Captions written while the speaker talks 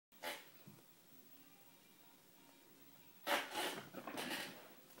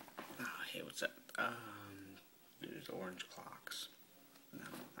There's orange clocks. No,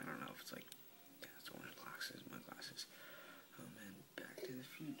 I don't know if it's like, yeah, it's orange clocks. Is my glasses. And Back to the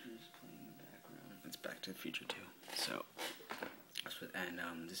Future is playing in the background. It's Back to the Future too. So,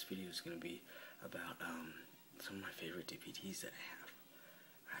 and this video is gonna be about some of my favorite DVDs that I have.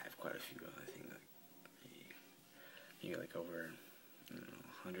 I have quite a few. I think like maybe like over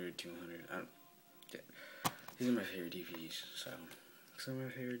 100, 200. These are my favorite DVDs. So some of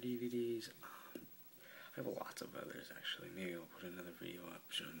my favorite DVDs. I have lots of others actually. Maybe I'll put another video up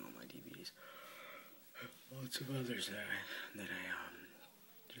showing all my DVDs. Lots of others that I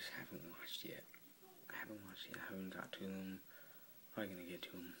just haven't watched yet. I haven't got to them. Probably gonna get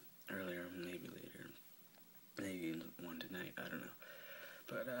to them earlier, maybe later. Maybe one tonight, I don't know.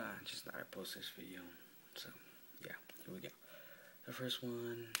 But just thought I'd post this video. So yeah, here we go. The first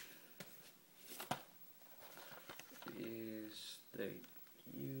one is that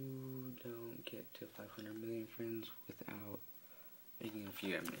you don't get to 500 million friends without making a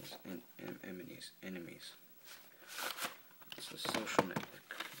few enemies. It's a Social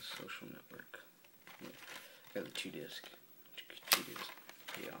Network. Yeah. Got the 2-disc.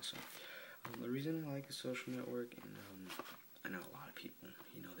 Pretty awesome. The reason I like the Social Network, and I know a lot of people,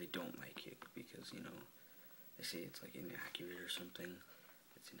 they don't like it because, they say it's like inaccurate or something.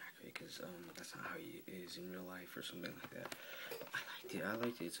 It's inaccurate because that's not how it is in real life or something like that. I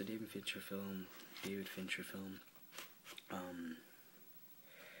liked it. It's a David Fincher film. I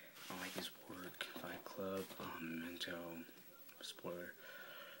like his work. Fight Club, Memento, spoiler.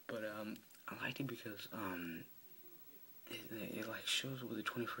 But I liked it because it like shows what the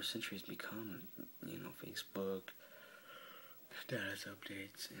 21st century has become. Facebook, status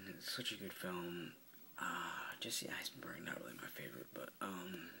updates, and it's such a good film. Jesse Eisenberg, not really my favorite, but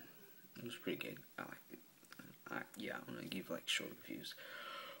it was pretty good. I liked it. Yeah, I'm gonna give like short reviews.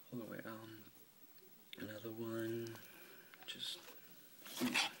 All the way. Another one, just a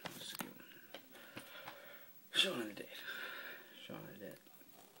good one. Shaun of the Dead. Yeah, Shaun of the Dead.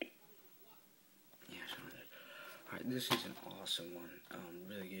 Alright, this is an awesome one.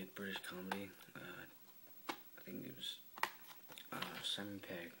 Really good British comedy. I think it was Simon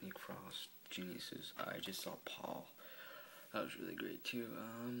Pegg, Nick Frost, geniuses. I just saw Paul. That was really great too.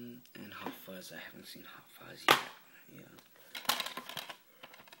 And Hot Fuzz. I haven't seen Hot Fuzz yet. Yeah.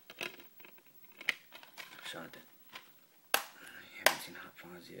 Shaun of the Dead. I haven't seen Hot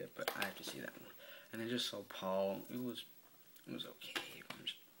Fuzz yet, but I have to see that one. And I just saw Paul. It was okay.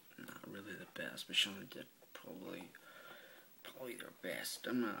 Not really the best, but Shaun of the Dead probably their best. I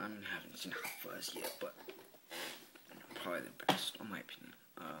haven't seen Hot Fuzz yet, but probably the best, in my opinion.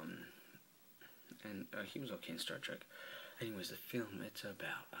 And he was okay in Star Trek. Anyways, the film, it's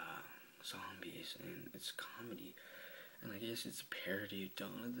about zombies, and it's comedy. And I guess it's a parody of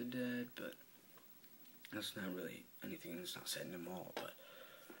Dawn of the Dead, but that's not really anything. It's not set in the mall, but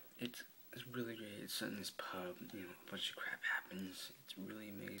it's really great. It's set in this pub. A bunch of crap happens. It's really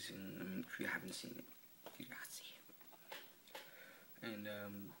amazing. I mean, if you haven't seen it, you gotta see it. And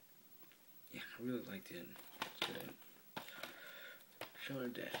yeah, I really liked it. It's good. Shaun of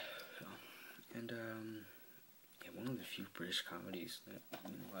the Dead. And yeah, one of the few British comedies that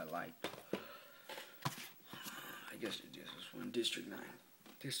I liked. I guess it just was one. District 9.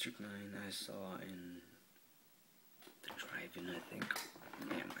 District 9 I saw in the drive-in, I think.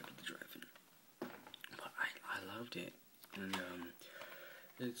 Yeah, it might be the drive-in. But I loved it. And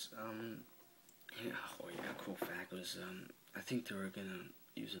it's yeah, oh yeah, cool fact was I think they were gonna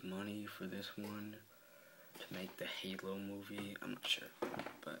use the money for this one to make the Halo movie. I'm not sure,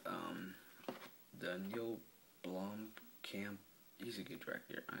 but the Neil Blomkamp, he's a good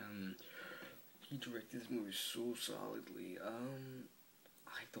director. He directed this movie so solidly. I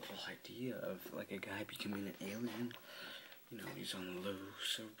like the whole idea of like a guy becoming an alien. He's on the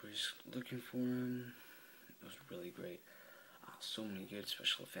loose, everybody's looking for him. It was really great. So many good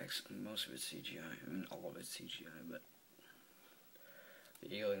special effects. Most of it's CGI. I mean, all of it's CGI, but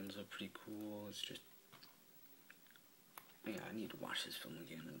the aliens look pretty cool. It's just, yeah, I need to watch this film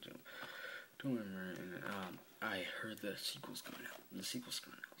again. I don't remember. And I heard the sequel's coming out.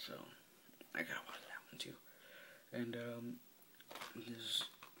 So I gotta watch that one too. And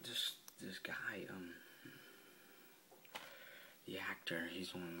this guy, the actor,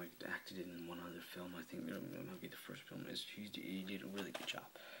 he's only like acted in one other film. I think that might be the first film. He did a really good job,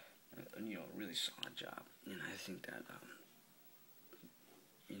 a really solid job. And I think that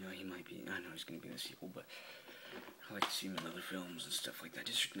he might be. I know he's gonna be in the sequel, but I like to see him in other films and stuff like that.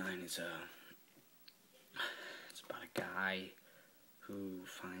 District 9 is it's about a guy who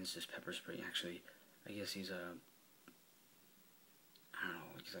finds this pepper spray. Actually, I guess he's a, I don't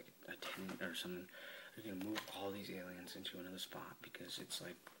know, he's like a tenant or something. They're gonna move all these aliens into another spot because it's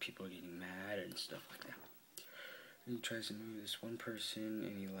like people are getting mad and stuff like that. And he tries to move this one person,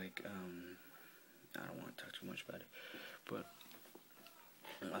 and he like I don't want to talk too much about it, but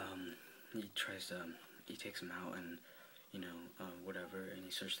he tries to he takes him out and whatever, and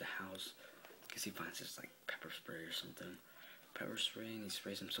he searches the house because he finds this like pepper spray or something. Pepper spray, and he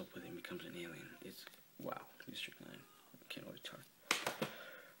sprays himself with it and becomes an alien. It's wow, District 9. I can't really talk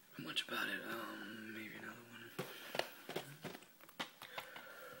much about it. Maybe another one.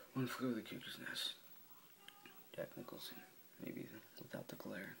 One Flew Over the Cuckoo's Nest. Jack Nicholson. Maybe without the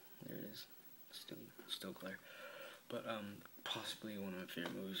glare. There it is. Still glare. But possibly one of my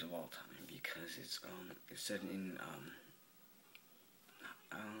favorite movies of all time because it's set in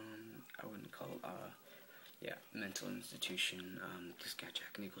I wouldn't call it mental institution. This guy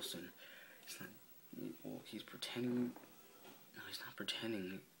Jack Nicholson, he's pretending. No, he's not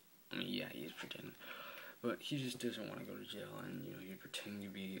pretending. I mean, yeah, he is pretending, but he just doesn't want to go to jail, and he's pretending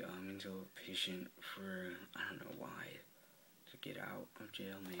to be a mental patient for I don't know why, to get out of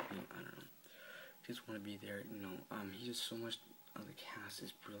jail maybe, I don't know. He just want to be there, he just so much of the cast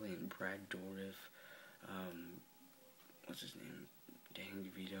is brilliant. Brad Dourif, what's his name? Danny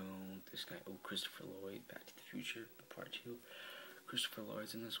DeVito, this guy, Christopher Lloyd, Back to the Future, Part 2. Christopher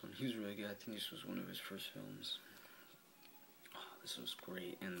Lloyd's in this one. He was really good. I think this was one of his first films. Oh, this was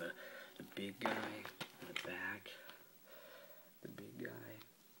great. And the big guy in the back, the big guy,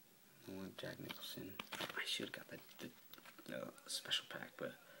 Jack Nicholson. I should have got the special pack,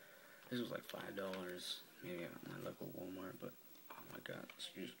 but this was like $5, maybe at my local Walmart. But oh my god, this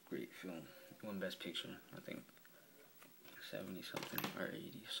was a great film. Won Best Picture, I think. 70 something or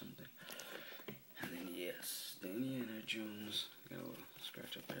 80 something. And then yes, the Indiana Jones, got a little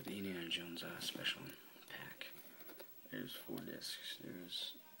scratch up there, the Indiana Jones special pack. There's 4 discs.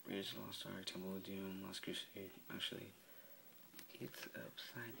 There's Raiders of the Lost Ark, Temple of Doom, Last Crusade. Actually, it's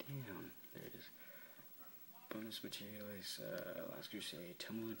upside down. There it is. Bonus material is Last Crusade,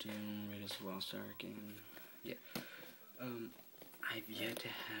 Temple of Doom, Raiders of the Lost Ark, and yeah. I've yet to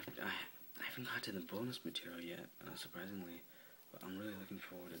have, I haven't got to the bonus material yet, surprisingly, but I'm really looking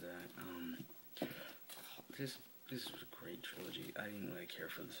forward to that. This was a great trilogy. I didn't really care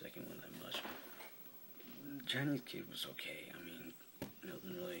for the second one that much. Chinese Kid was okay. I mean,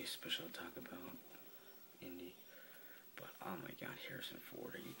 nothing really special to talk about. Indy. But, oh my god, Harrison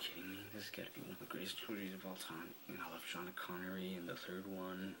Ford, are you kidding me? This has got to be one of the greatest trilogies of all time. I love Sean Connery in the third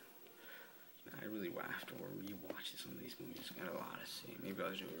one. I really will have to rewatch some of these movies. I got a lot to say. Maybe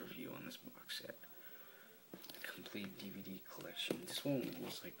I'll do a review on this box set. Complete DVD collection. This one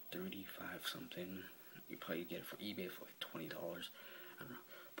was like 35 something. You probably get it for eBay for like $20. I don't know.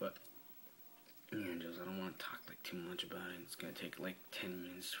 But yeah, I don't want to talk like too much about it. It's gonna take like 10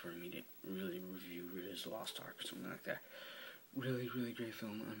 minutes for me to really review Raiders of the Lost Ark or something like that. Really, really great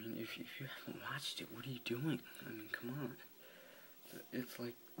film. I mean, if you haven't watched it, what are you doing? I mean, come on. It's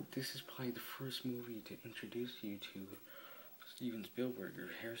like, this is probably the first movie to introduce you to Steven Spielberg or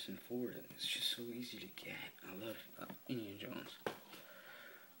Harrison Ford. It's just so easy to get. I love Indiana Jones.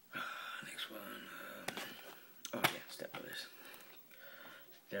 Next one. Oh yeah, Step Brothers.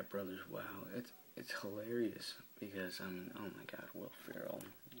 Step Brothers. Wow, it's hilarious because oh my God, Will Ferrell.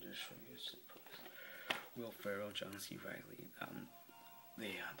 Just show you Step Brothers. Will Ferrell, John C. Reilly.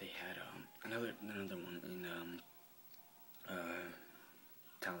 They had another one in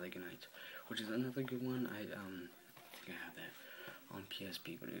Talladega Nights, which is another good one. I think I have that on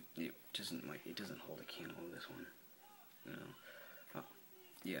PSP, but it doesn't hold a candle to this one,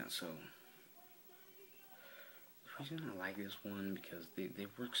 yeah. So the reason I like this one because they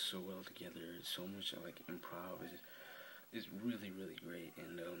work so well together. So much like improv is really, really great,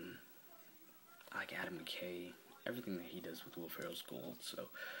 and I like Adam McKay. Everything that he does with Will Ferrell's gold. So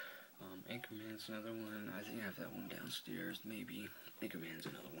Anchorman's another one. I think I have that one downstairs. Maybe Anchorman's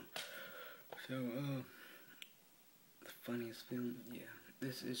another one. So the funniest film, yeah.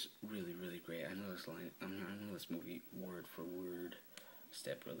 This is really, really great. I know this line. I know this movie word for word.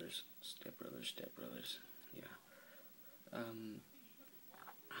 Step Brothers, Step Brothers, Step Brothers. Yeah.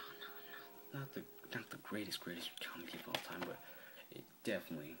 Not the greatest comedy of all time, but it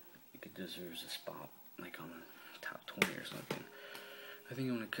definitely deserves a spot like on the top 20 or something. I think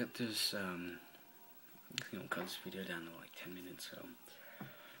I'm gonna cut this. Cut this video down to like 10 minutes. So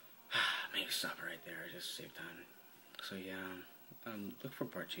maybe stop it right there. Just save time. So yeah, look for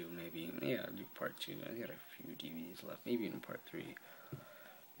part 2. Maybe I'll do part 2. I got a few DVDs left. Maybe in part 3.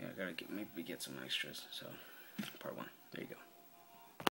 Yeah, I gotta maybe get some extras. So part 1. There you go.